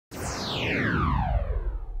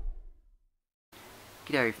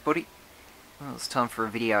G'day everybody. Well, it's time for a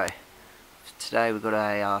video. Today we've got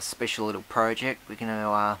a special little project we're going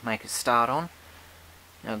to make a start on.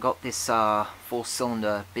 Now, I got this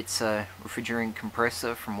 4-cylinder Bitzer refrigerant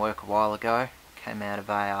compressor from work a while ago. Came out of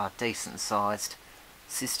a decent sized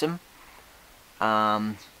system.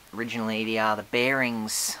 Originally the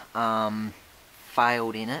bearings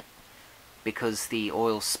failed in it because the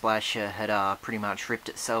oil splasher had pretty much ripped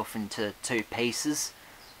itself into two pieces.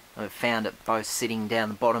 I found it both sitting down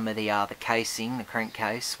the bottom of the casing, the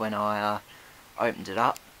crankcase, when I opened it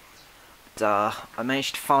up. But, I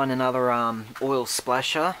managed to find another oil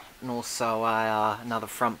splasher and also another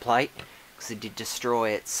front plate, because it did destroy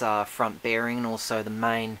its front bearing and also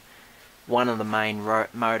one of the main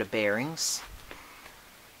motor bearings.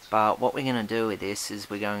 But what we're going to do with this is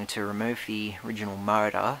we're going to remove the original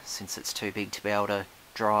motor, since it's too big to be able to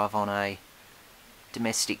drive on a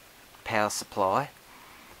domestic power supply.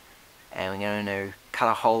 And we're going to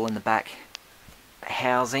cut a hole in the back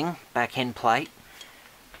housing, back end plate,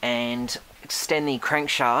 and extend the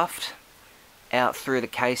crankshaft out through the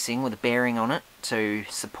casing with a bearing on it to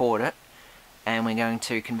support it. And we're going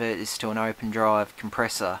to convert this to an open drive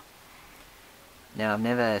compressor. Now, I've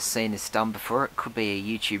never seen this done before. It could be a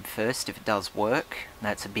YouTube first if it does work.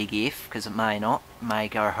 That's a big if, because it may not. It may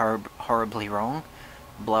go horribly wrong,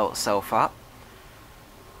 blow itself up.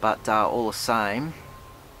 But all the same,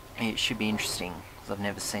 it should be interesting, because I've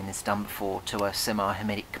never seen this done before to a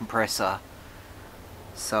semi-hermetic compressor.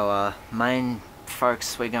 So main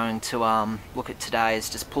focus we're going to look at today is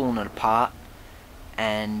just pulling it apart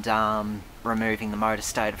and removing the motor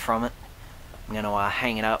stator from it. I'm going to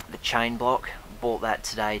hang it up with a chain block. Bought that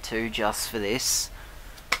today too, just for this.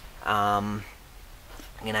 I'm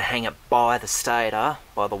going to hang it by the stator,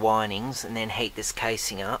 by the windings, and then heat this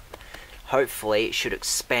casing up. Hopefully it should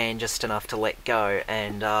expand just enough to let go,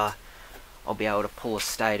 and I'll be able to pull a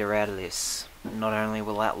stator out of this. Not only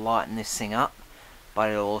will that lighten this thing up, but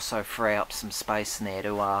it'll also free up some space in there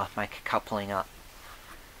to make a coupling up.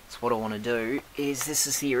 So what I want to do is, this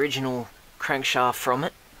is the original crankshaft from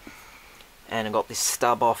it, and I got this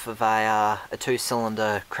stub off of a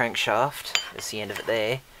 2-cylinder crankshaft. That's the end of it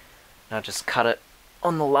there. And I'll just cut it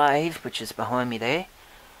on the lathe, which is behind me there.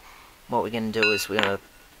 What we're going to do is we're going to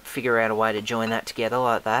figure out a way to join that together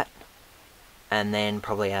like that, and then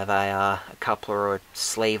probably have a coupler or a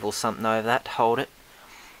sleeve or something over that to hold it.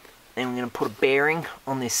 Then we're going to put a bearing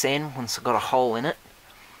on this end once I've got a hole in it,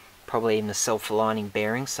 probably even a self-aligning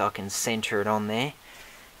bearing, so I can center it on there,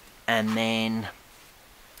 and then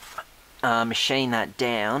machine that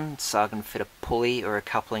down so I can fit a pulley or a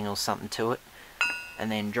coupling or something to it,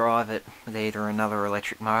 and then drive it with either another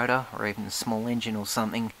electric motor or even a small engine or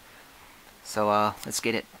something. So let's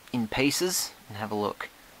get it in pieces and have a look.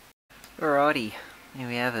 Alrighty, here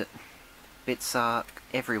we have it. Bits are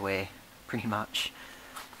everywhere, pretty much.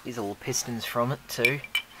 These are all pistons from it too.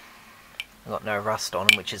 I've got no rust on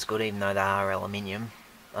them, which is good, even though they are aluminium.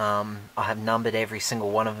 I have numbered every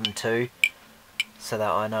single one of them too, so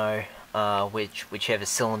that I know whichever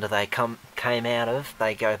cylinder they came out of,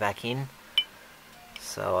 they go back in.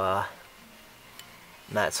 So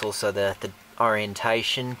that's also the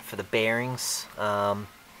orientation for the bearings.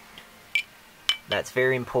 That's a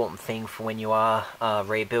very important thing for when you are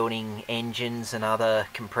rebuilding engines and other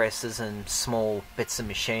compressors and small bits of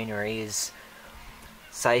machinery. Is,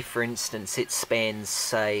 say for instance, it spends,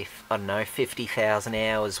 say, I don't know, 50,000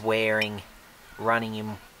 hours running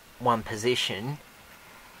in one position.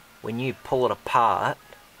 When you pull it apart,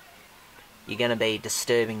 you're going to be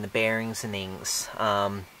disturbing the bearings and things.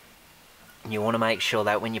 You want to make sure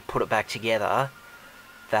that when you put it back together,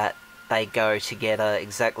 that they go together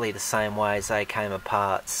exactly the same way as they came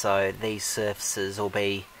apart. So these surfaces will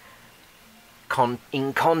be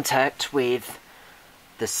in contact with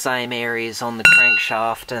the same areas on the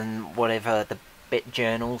crankshaft and whatever the bit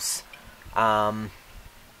journals that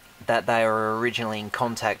they were originally in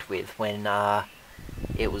contact with when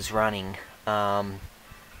it was running.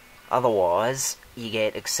 Otherwise, you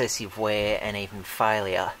get excessive wear and even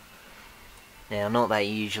failure. Now, not that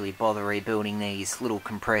you usually bother rebuilding these little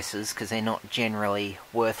compressors, because they're not generally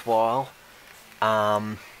worthwhile.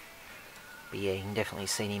 But yeah, you can definitely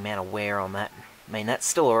see the amount of wear on that. I mean, that's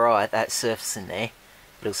still alright, that surface in there,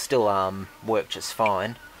 but it'll still work just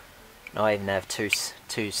fine. And I even have two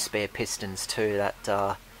spare pistons too,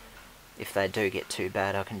 that if they do get too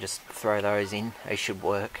bad, I can just throw those in. They should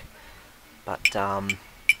work. But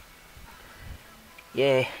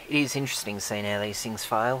yeah, it is interesting seeing how these things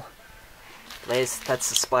fail. That's the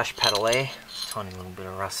splash paddle there. Tiny little bit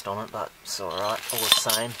of rust on it, but it's alright, all the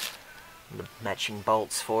same. The matching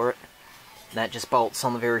bolts for it. That just bolts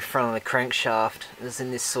on the very front of the crankshaft. It's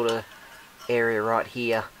in this sort of area right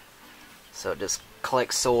here. So it just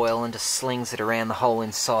collects oil and just slings it around the whole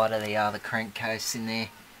inside of the crankcase in there.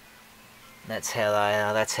 That's how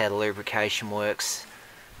the lubrication works.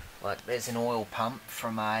 Like, there's an oil pump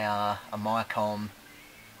from a Micom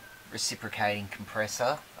reciprocating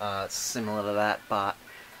compressor. It's similar to that, but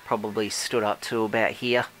probably stood up to about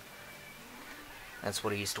here. That's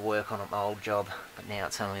what I used to work on at my old job, but now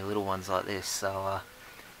it's only little ones like this, so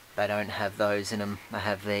they don't have those in them, they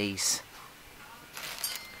have these.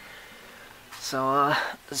 So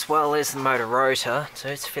as well as the motor rotor, so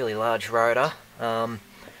it's a fairly large rotor. I'm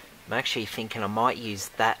actually thinking I might use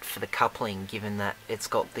that for the coupling, given that it's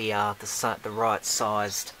got the right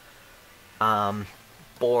sized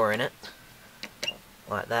bore in it.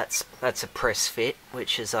 Like that's a press fit,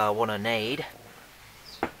 which is what I need,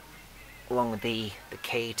 along with the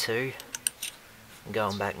key too. I'm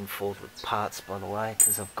going back and forth with parts, by the way,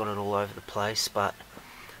 because I've got it all over the place. But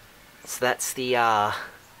so that's the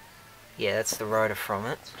yeah, that's the rotor from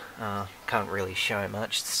it. Can't really show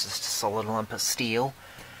much. It's just a solid lump of steel.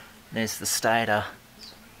 And there's the stator,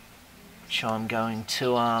 which I'm going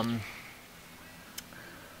to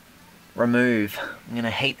remove. I'm going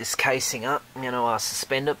to heat this casing up. I'm going to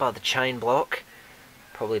suspend it by the chain block.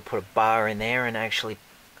 Probably put a bar in there and actually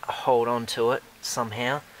hold on to it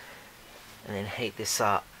somehow. And then heat this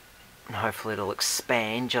up. And hopefully it'll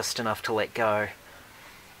expand just enough to let go.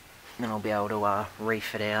 And then I'll be able to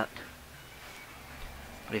reef it out.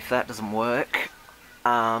 But if that doesn't work,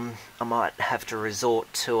 I might have to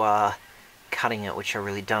resort to cutting it, which I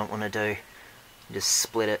really don't want to do. Just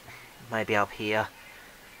split it, maybe up here.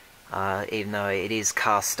 Even though it is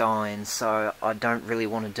cast iron, so I don't really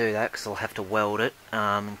want to do that because I'll have to weld it.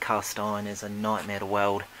 And cast iron is a nightmare to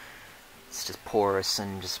weld. It's just porous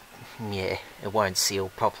and just, yeah, it won't seal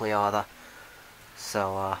properly either.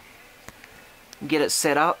 So get it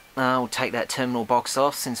set up. We'll take that terminal box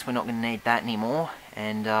off since we're not going to need that anymore,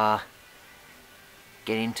 and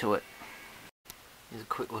get into it. Here's a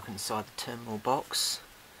quick look inside the terminal box.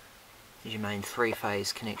 There's your main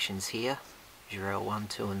three-phase connections here. There's your L1,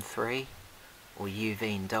 2 and 3, or U,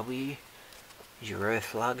 V and W. There's your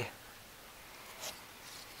earth lug.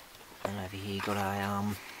 And over here you got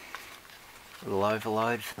a little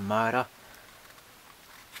overload for the motor.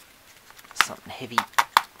 Something heavy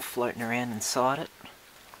floating around inside it.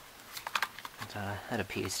 And, that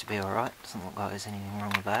appears to be alright. Doesn't look like there's anything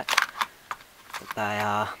wrong with that. But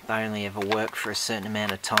they only ever work for a certain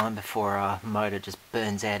amount of time before a motor just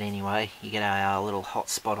burns out anyway. You get a little hot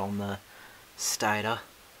spot on the stator.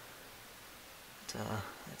 But,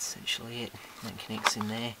 that's essentially it. That connects in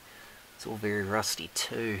there. It's all very rusty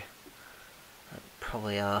too. That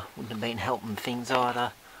probably wouldn't have been helping things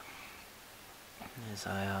either. There's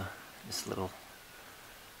this little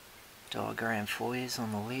diagram for you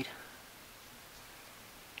on the lid.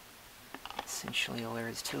 Essentially all there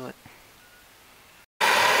is to it.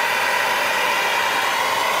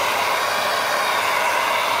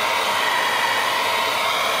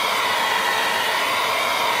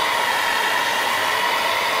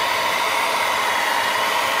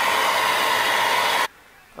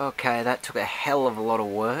 Okay, that took a hell of a lot of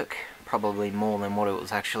work, probably more than what it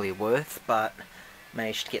was actually worth, but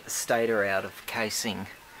managed to get the stator out of the casing.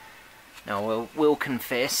 Now, we'll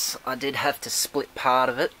confess, I did have to split part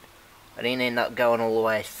of it. I didn't end up going all the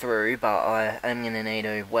way through, but I am going to need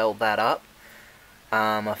to weld that up.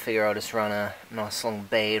 I figure I'll just run a nice long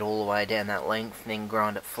bead all the way down that length and then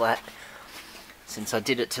grind it flat. Since I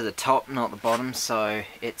did it to the top, not the bottom, so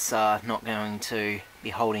it's not going to be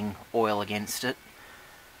holding oil against it.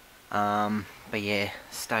 But yeah,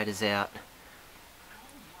 stator's out.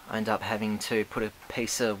 I end up having to put a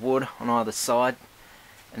piece of wood on either side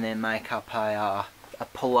and then make up a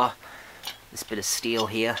puller. This bit of steel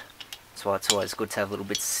here. That's why it's always good to have little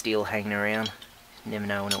bits of steel hanging around. You never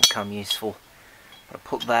know when it'll come useful. But I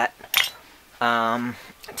put that,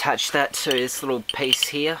 attach that to this little piece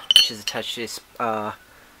here, which is attached to this,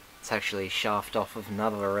 it's actually a shaft off of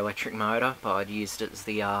another electric motor, but I'd used it as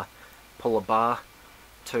the puller bar.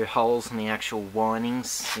 2 holes in the actual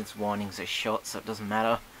windings. Its windings are shot, so it doesn't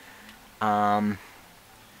matter. And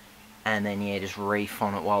then yeah, just reef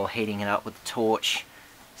on it while heating it up with the torch.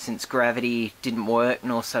 Since gravity didn't work,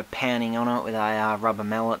 and also pounding on it with a rubber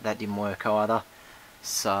mallet, that didn't work either.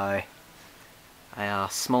 So a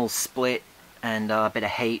small split and a bit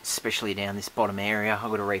of heat, especially down this bottom area. I've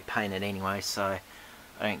got to repaint it anyway, so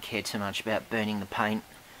I don't care too much about burning the paint.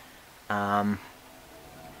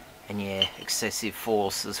 And yeah, excessive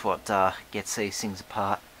force is what gets these things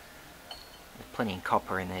apart. There's plenty of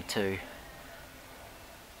copper in there too.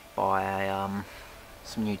 By a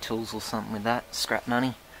some new tools or something with that, scrap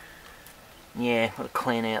money. Yeah, got to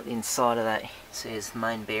clean out the inside of that. So there's the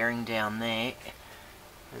main bearing down there.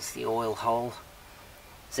 There's the oil hole.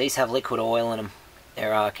 So these have liquid oil in them.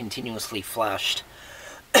 They're continuously flushed.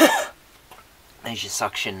 There's your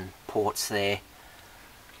suction ports there.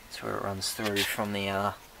 That's where it runs through from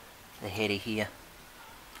the header here.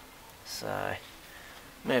 So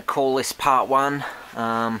I'm going to call this part 1.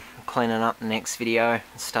 Clean it up in the next video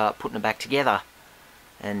and start putting it back together,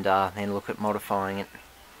 and then look at modifying it.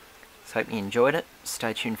 So hope you enjoyed it.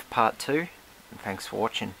 Stay tuned for part 2, and thanks for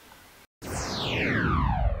watching.